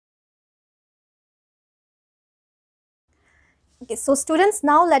Okay, so students,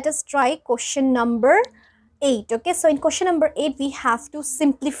 now let us try question number 8. Okay, so in question number 8 we have to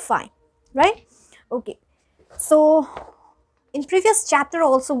simplify, right? Okay, so in previous chapter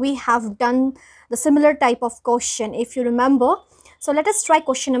also we have done the similar type of question, if you remember. So let us try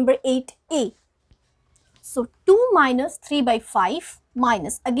question number 8a. So 2 minus 3 by 5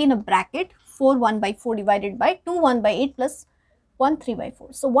 minus, again a bracket, 4 1 by 4 divided by 2 1 by 8 plus 1 3 by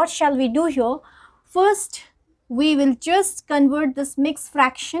 4. So what shall we do here? First we will just convert this mixed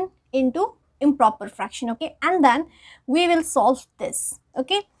fraction into improper fraction, okay, and then we will solve this.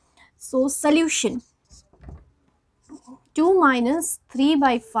 Okay, so solution: 2 minus 3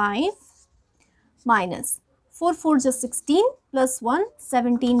 by 5 minus 4 4 just 16 plus 1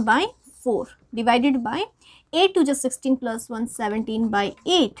 17 by 4 divided by 8 2 just 16 plus 1 17 by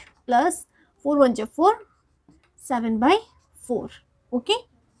 8 plus 4 1 just 4 7 by 4. Okay,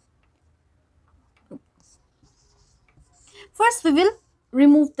 first we will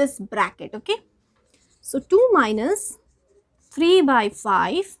remove this bracket. Okay, so 2 minus 3 by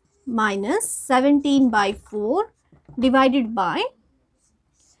 5 minus 17 by 4 divided by,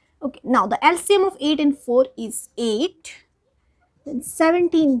 okay, now the LCM of 8 and 4 is 8. Then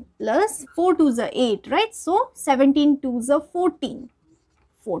 17 plus 4 2s are 8, right? So 17 2s are 14.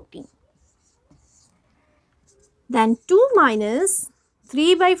 14. Then 2 minus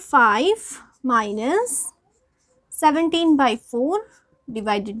 3 by 5 minus 17 by 4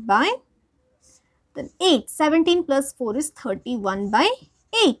 divided by, then 8. 17 plus 4 is 31 by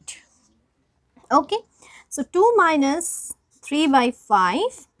 8. Okay. So 2 minus 3 by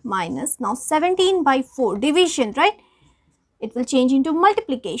 5 minus, now 17 by 4 division, right? It will change into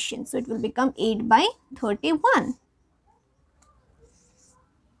multiplication. So it will become 8 by 31.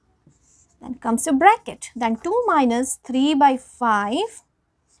 Then comes a bracket. Then 2 minus 3 by 5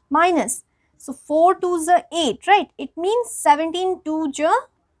 minus, so 4 2s are 8, right? It means 17 2 are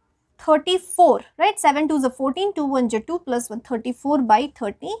 34, right? 7 2s are 14, 2 1 are 2 plus 1, 34 by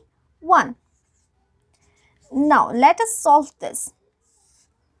 31. Now let us solve this.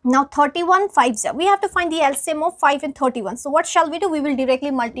 Now 31 5s are, we have to find the LCM of 5 and 31. So what shall we do? We will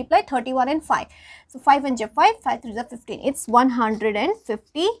directly multiply 31 and 5. So 5 1 are 5, 5 3 are 15. It's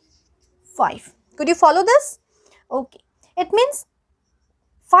 155. Could you follow this? Okay. It means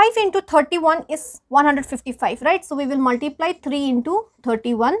 5 into 31 is 155, right? So we will multiply 3 into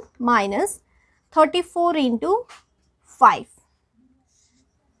 31 minus 34 into 5.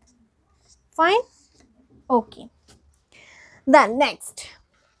 Fine? Okay. Then next,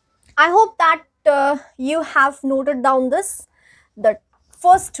 I hope that you have noted down this, the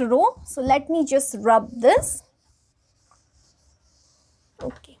first row. So let me just rub this.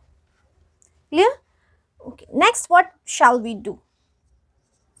 Okay. Clear? Okay. Next, what shall we do?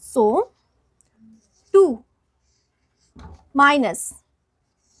 So 2 minus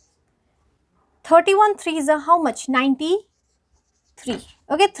 31 3s are how much? 93.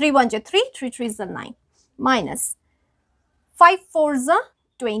 Okay, 3 1s are 3, 3 3s are 9 minus 5 4s are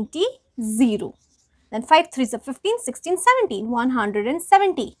 20, 0. Then 5 3s are 15, 16, 17,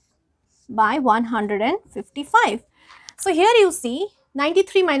 170 by 155. So here you see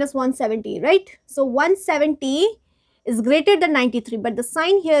 93 minus 170, right? So 170 is greater than 93, but the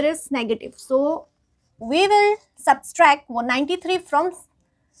sign here is negative. So we will subtract 193 from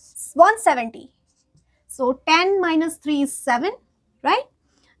 170. So 10 minus 3 is 7, right?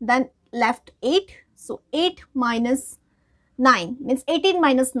 Then left 8. So 8 minus 9 means 18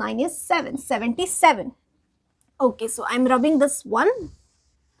 minus 9 is 7, 77. Okay, so I am rubbing this one.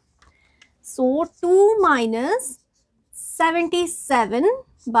 So 2 minus 77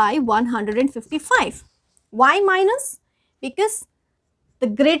 by 155. Why minus? Because the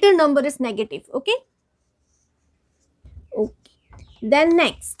greater number is negative. Okay. Okay. Then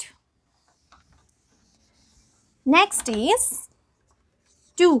next is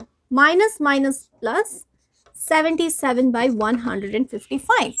 2 minus minus plus 77 by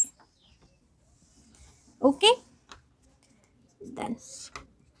 155. Okay. Then,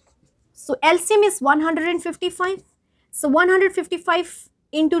 so LCM is 155. So 155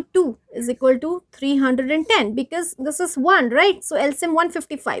 into 2 is equal to 310, because this is 1, right? So LCM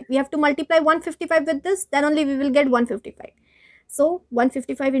 155. We have to multiply 155 with this, then only we will get 155. So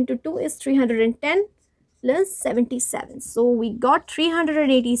 155 into 2 is 310 plus 77. So we got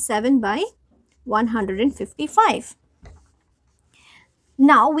 387 by 155.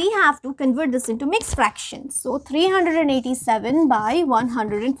 Now we have to convert this into mixed fractions. So 387 by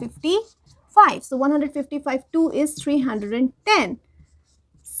 155. So 155, 2 is 310.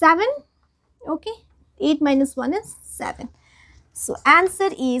 7. Okay. 8 minus 1 is 7. So answer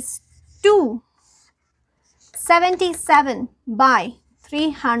is 2. 77 by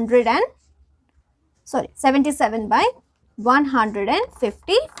 77 by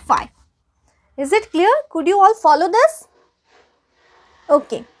 155. Is it clear? Could you all follow this?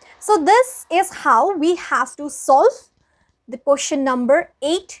 Okay. So this is how we have to solve the question number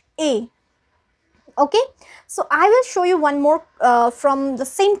 8A. Okay. So I will show you one more from the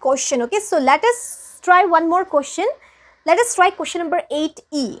same question. Okay. So let us try one more question. Let us try question number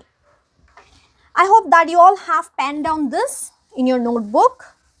 8E. I hope that you all have penned down this in your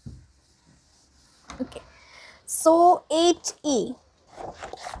notebook. Okay. So 8E.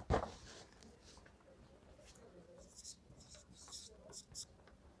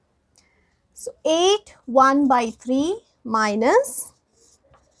 So 8 1 by 3 minus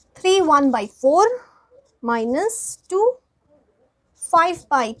 3 1 by 4 minus 2 5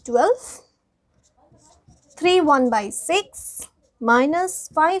 by 12 3 1 by 6 minus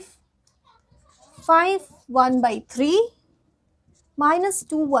 5 1 by 3 minus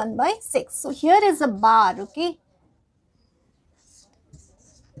 2 1 by 6. So here is a bar, okay.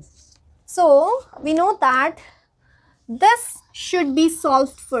 So we know that this should be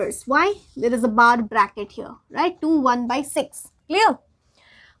solved first. Why? There is a bar bracket here, right? 2 1 by 6. Clear?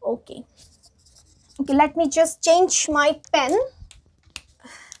 Okay. Okay, let me just change my pen.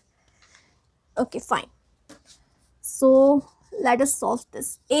 Okay, fine. So let us solve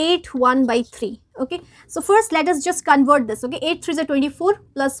this. 8 1 by 3. Okay. So first let us just convert this. Okay. 8 3 is 24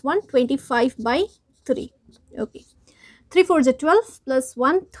 plus 1 25 by 3. Okay. 3 4 is 12 plus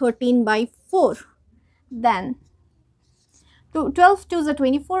 1 13 by 4. Then 12 2 is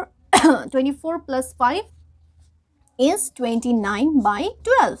 24 24 plus 5 is 29 by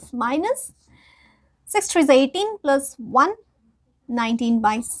 12 minus 6 3 is 18 plus 1 19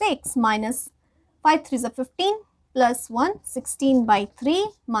 by 6 minus 5 3 is 15 plus 1 16 by 3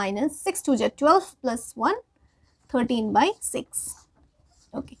 minus 6 2 is 12 plus 1 13 by 6.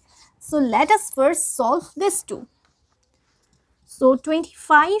 Okay. So let us first solve this two. So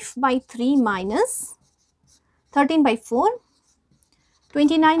 25 by 3 minus 13 by 4,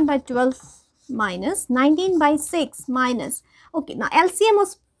 29 by 12 minus 19 by 6 minus, okay, now LCM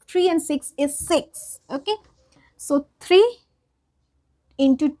of 3 and 6 is 6, okay. So 3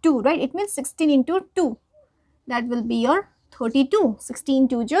 into 2, right, it means 16 into 2, that will be your 32, 16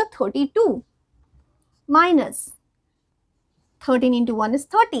 to your 32 minus 13 into 1 is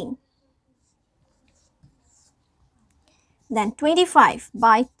 13. Then 25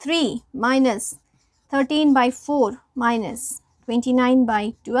 by 3 minus 13 by 4 minus 29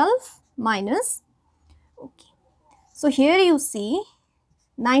 by 12 minus, okay. So here you see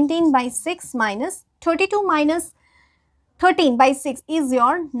 19 by 6 minus 32 minus 13 by 6 is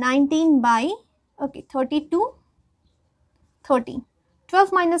your 19 by, okay, 32, 13.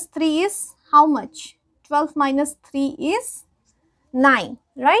 12 minus 3 is how much? 12 minus 3 is 9,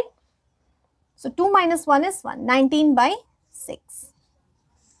 right? So 2 minus 1 is 1, 19 by 6.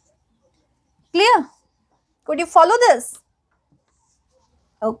 Clear? Could you follow this?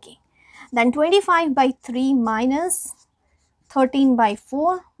 Okay. Then 25 by 3 minus 13 by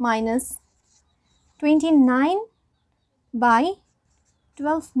 4 minus 29 by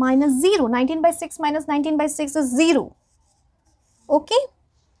 12 minus 0. 19 by 6 minus 19 by 6 is 0. Okay.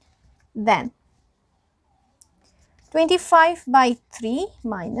 Then 25 by 3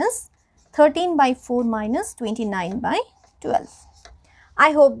 minus 13 by 4 minus 29 by 12.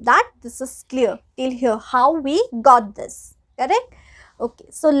 I hope that this is clear till here how we got this, correct? Okay,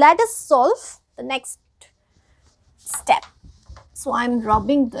 so let us solve the next step. So I am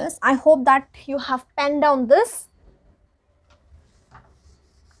rubbing this. I hope that you have penned down this.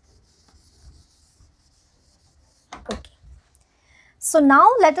 Okay. So now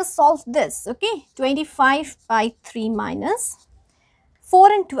let us solve this, okay? 25 by 3 minus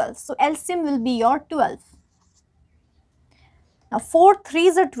 4 and 12. So LCM will be your 12. Now 4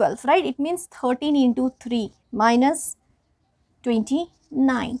 3s are 12, right? It means 13 into 3 minus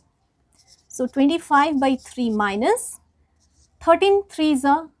 29. So 25 by 3 minus 13 3s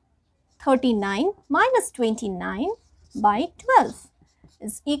are 39 minus 29 by 12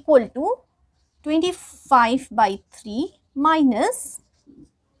 is equal to 25 by 3 minus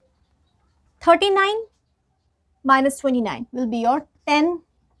 39 minus 29 will be your 10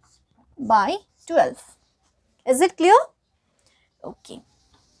 by 12. Is it clear? Okay.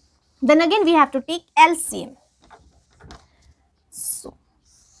 Then again we have to take LCM. So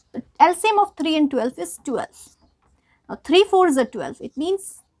the LCM of 3 and 12 is 12. Now 3 4s are 12. It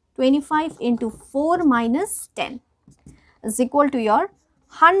means 25 into 4 minus 10 is equal to your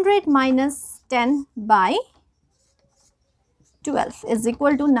 100 minus 10 by 12 is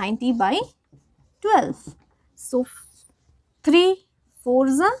equal to 90 by 12. So 3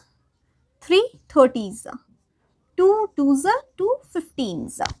 4s are 3 30s, 2 2s are 2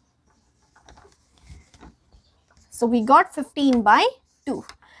 15s. So we got 15 by 2.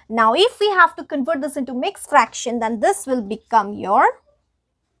 Now if we have to convert this into mixed fraction, then this will become your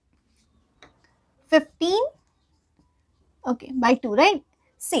 15, okay, by 2, right?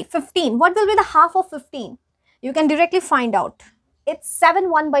 See, 15, what will be the half of 15? You can directly find out. It's 7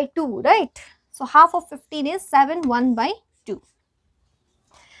 1 by 2, right? So half of 15 is 7 1 by 2.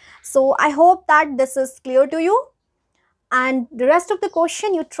 So I hope that this is clear to you, and the rest of the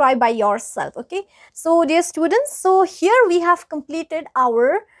question you try by yourself. Okay, so dear students, so here we have completed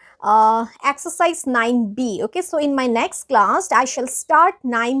our exercise 9b. Okay, so in my next class I shall start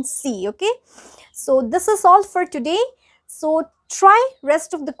 9c. Okay, so this is all for today. So try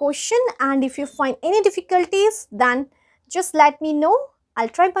rest of the question, and if you find any difficulties, then just let me know. I'll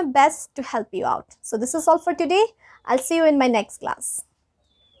try my best to help you out. So this is all for today. I'll see you in my next class.